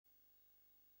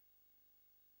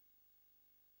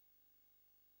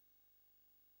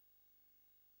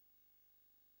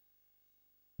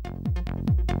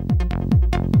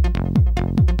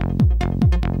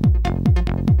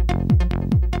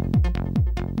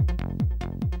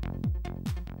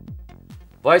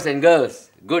Boys and girls,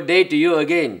 good day to you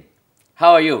again.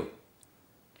 How are you?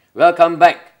 Welcome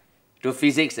back to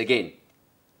physics again.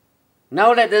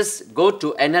 Now let us go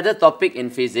to another topic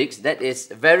in physics that is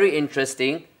very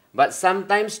interesting, but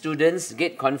sometimes students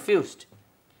get confused.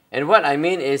 And what I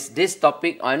mean is this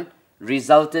topic on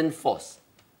resultant force.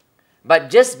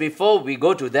 But just before we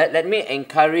go to that, let me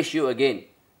encourage you again.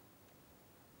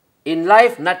 In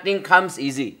life, nothing comes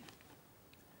easy.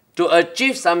 To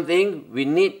achieve something, we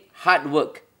need hard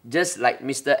work, just like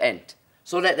Mr. Ant.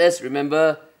 So let us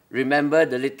remember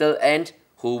the little ant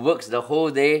who works the whole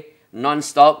day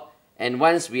non-stop. And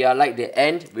once we are like the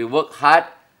ant, we work hard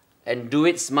and do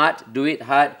it smart, do it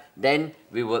hard, then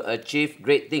we will achieve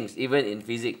great things, even in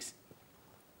physics.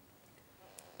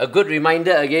 A good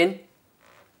reminder again,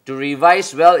 to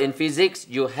revise well in physics,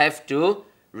 you have to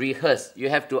rehearse. You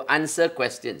have to answer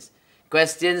questions.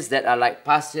 Questions that are like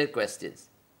past year questions.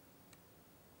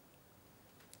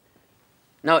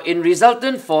 Now, in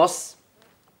resultant force,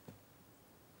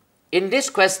 in this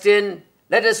question,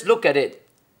 let us look at it.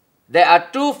 There are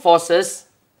two forces,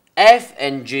 F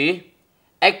and G,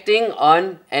 acting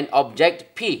on an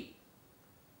object P.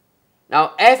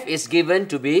 Now, F is given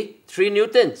to be 3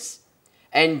 newtons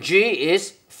and G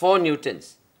is 4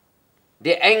 newtons.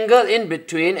 The angle in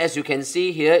between, as you can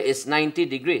see here, is 90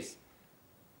 degrees.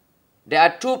 There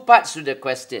are two parts to the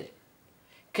question.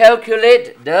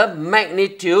 Calculate the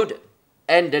magnitude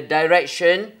and the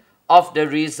direction of the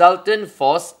resultant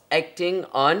force acting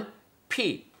on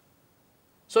P.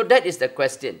 So that is the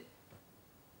question.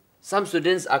 Some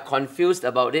students are confused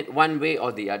about it one way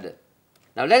or the other.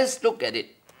 Now let us look at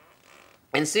it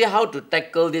and see how to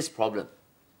tackle this problem.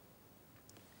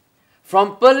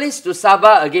 From Perlis to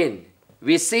Sabah again,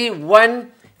 we see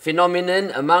one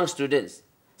phenomenon among students.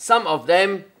 Some of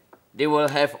them, they will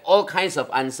have all kinds of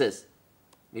answers.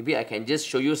 Maybe I can just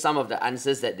show you some of the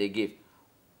answers that they give.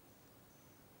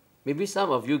 Maybe some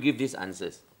of you give these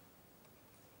answers.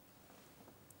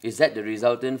 Is that the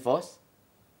resultant force?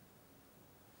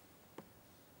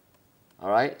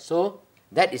 Alright, so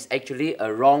that is actually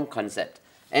a wrong concept.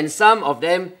 And some of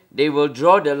them, they will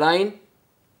draw the line,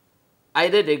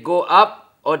 either they go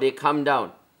up or they come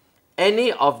down.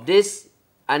 Any of these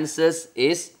answers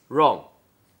is wrong.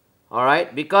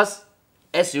 Alright, because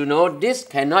as you know, this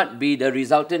cannot be the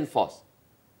resultant force.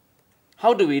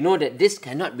 How do we know that this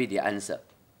cannot be the answer?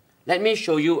 Let me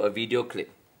show you a video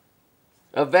clip.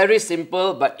 A very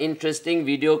simple but interesting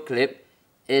video clip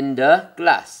in the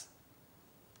class.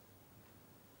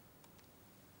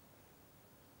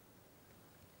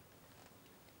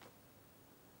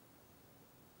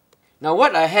 Now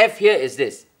what I have here is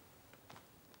this.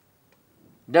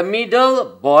 The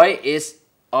middle boy is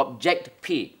object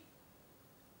P.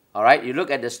 Alright, you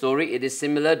look at the story, it is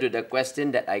similar to the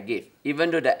question that I gave, even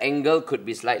though the angle could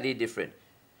be slightly different.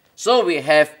 So we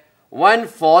have one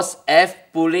force F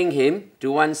pulling him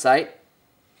to one side,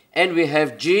 and we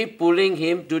have G pulling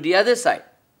him to the other side.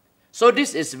 So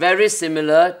this is very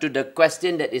similar to the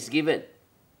question that is given.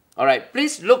 Alright,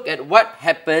 please look at what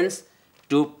happens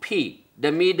to P.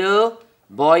 The middle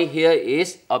boy here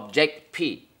is object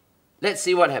P. Let's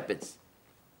see what happens.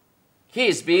 He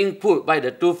is being pulled by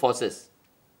the two forces.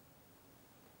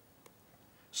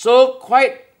 So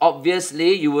quite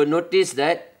obviously, you will notice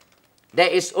that there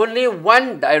is only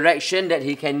one direction that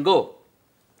he can go.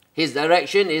 His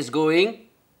direction is going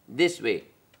this way.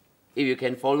 If you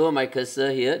can follow my cursor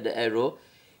here, the arrow,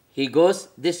 he goes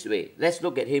this way. Let's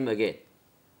look at him again.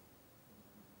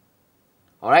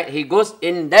 Alright, he goes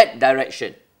in that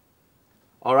direction.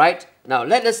 Alright, now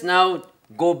let us now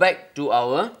go back to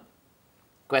our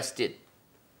question.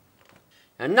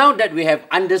 And now that we have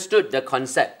understood the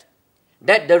concept,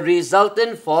 that the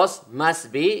resultant force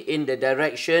must be in the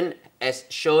direction as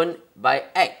shown by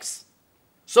X.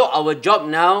 So our job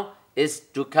now is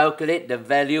to calculate the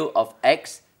value of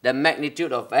X, the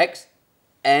magnitude of X,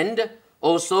 and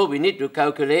also we need to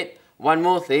calculate one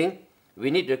more thing.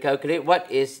 We need to calculate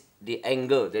what is the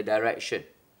angle, the direction.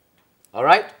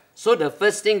 Alright, so the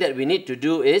first thing that we need to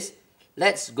do is,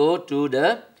 let's go to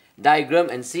the diagram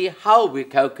and see how we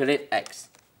calculate X.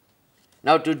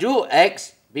 Now to do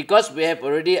X, because we have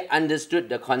already understood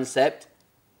the concept,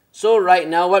 so right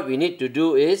now what we need to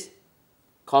do is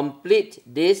complete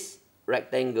this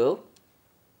rectangle.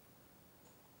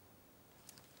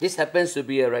 This happens to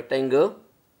be a rectangle.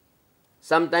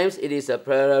 Sometimes it is a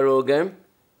parallelogram.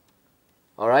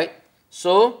 Alright,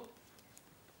 so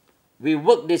we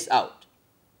work this out.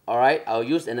 Alright, I'll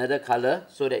use another color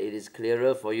so that it is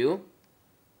clearer for you.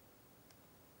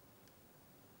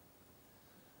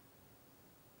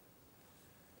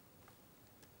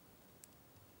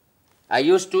 I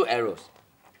use two arrows.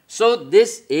 So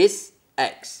this is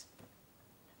x.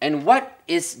 And what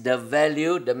is the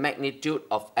value, the magnitude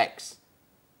of x?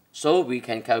 So we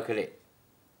can calculate.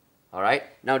 Alright,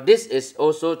 now this is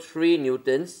also 3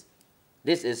 newtons.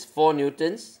 This is 4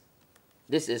 newtons.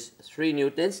 This is 3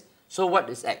 newtons. So what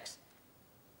is x?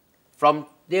 From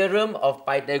theorem of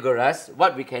Pythagoras,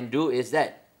 what we can do is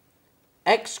that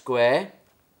x square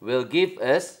will give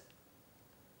us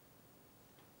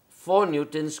 4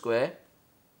 Newton square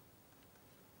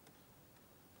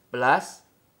plus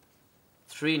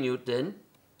 3 Newton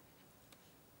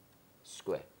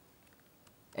square.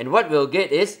 And what we'll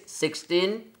get is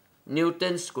 16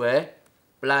 Newton square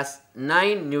plus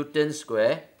 9 Newton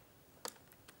square.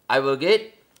 I will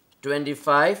get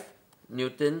 25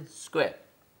 Newton square.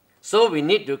 So we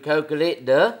need to calculate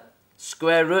the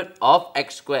square root of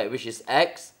x squared, which is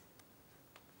x.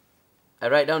 I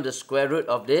write down the square root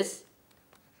of this.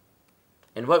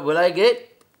 And what will I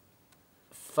get?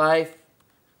 5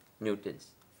 newtons.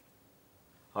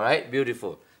 Alright,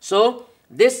 beautiful. So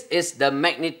this is the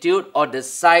magnitude or the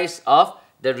size of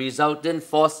the resultant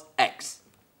force x.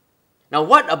 Now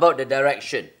what about the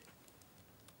direction?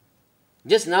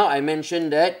 Just now I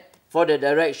mentioned that for the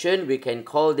direction we can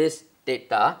call this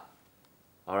theta.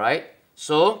 Alright,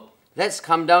 so let's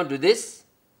come down to this.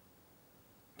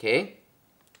 Okay,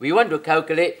 we want to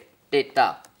calculate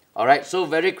theta. Alright, so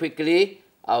very quickly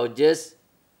I'll just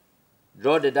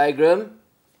draw the diagram.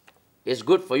 It's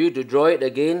good for you to draw it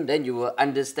again, then you will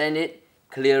understand it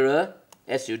clearer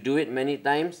as you do it many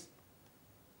times.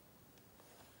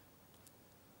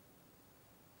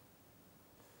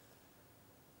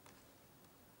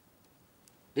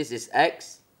 This is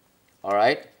x.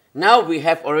 Alright. Now we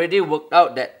have already worked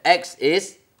out that x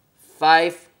is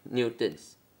 5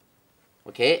 newtons.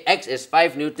 Okay, x is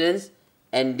 5 newtons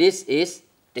and this is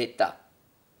theta.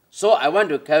 So I want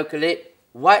to calculate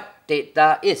what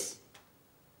theta is.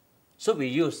 So we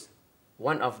use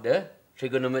one of the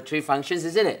trigonometry functions,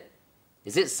 isn't it?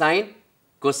 Is it sine,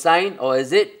 cosine, or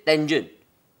is it tangent?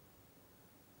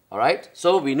 Alright,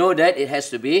 so we know that it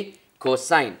has to be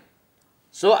cosine.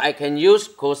 So I can use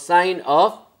cosine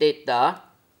of theta.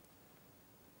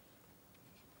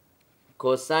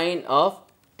 Cosine of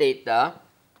theta,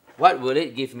 what will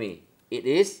it give me? It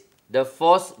is the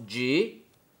force G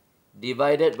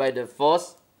divided by the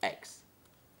force X.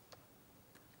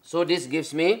 So this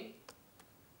gives me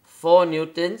 4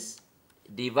 newtons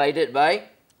divided by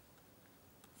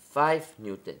 5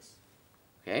 newtons.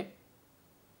 Okay?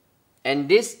 And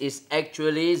this is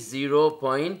actually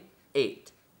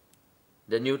 0.8.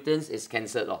 The newtons is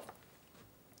cancelled off.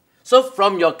 So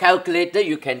from your calculator,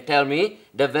 you can tell me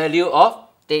the value of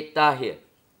theta here.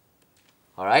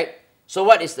 Alright, so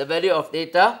what is the value of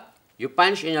theta? You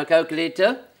punch in your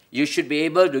calculator, you should be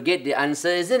able to get the answer,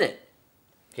 isn't it?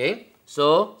 Okay,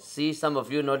 so see some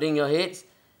of you nodding your heads.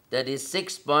 That is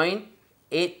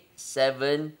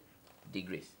 6.87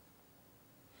 degrees.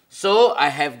 So I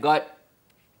have got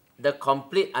the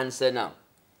complete answer now.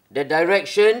 The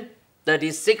direction,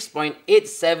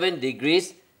 36.87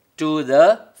 degrees to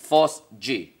the force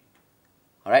G.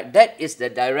 Alright, that is the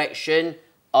direction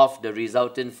of the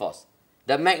resultant force.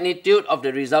 The magnitude of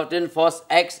the resultant force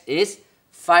X is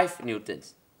 5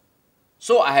 newtons.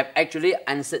 So I have actually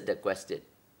answered the question.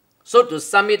 So to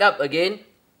sum it up again,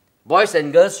 boys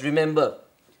and girls, remember,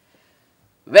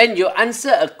 when you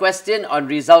answer a question on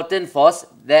resultant force,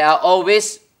 there are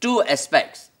always 2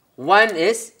 aspects. One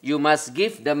is you must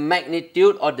give the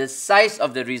magnitude or the size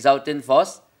of the resultant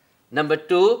force. Number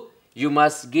 2, you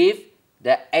must give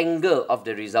the angle of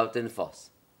the resultant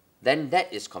force. Then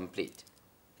that is complete.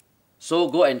 So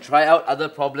go and try out other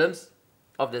problems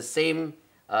of the same,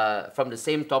 from the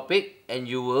same topic, and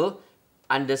you will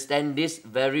understand this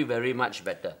very, very much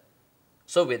better.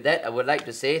 So with that, I would like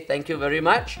to say thank you very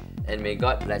much and may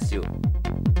God bless you.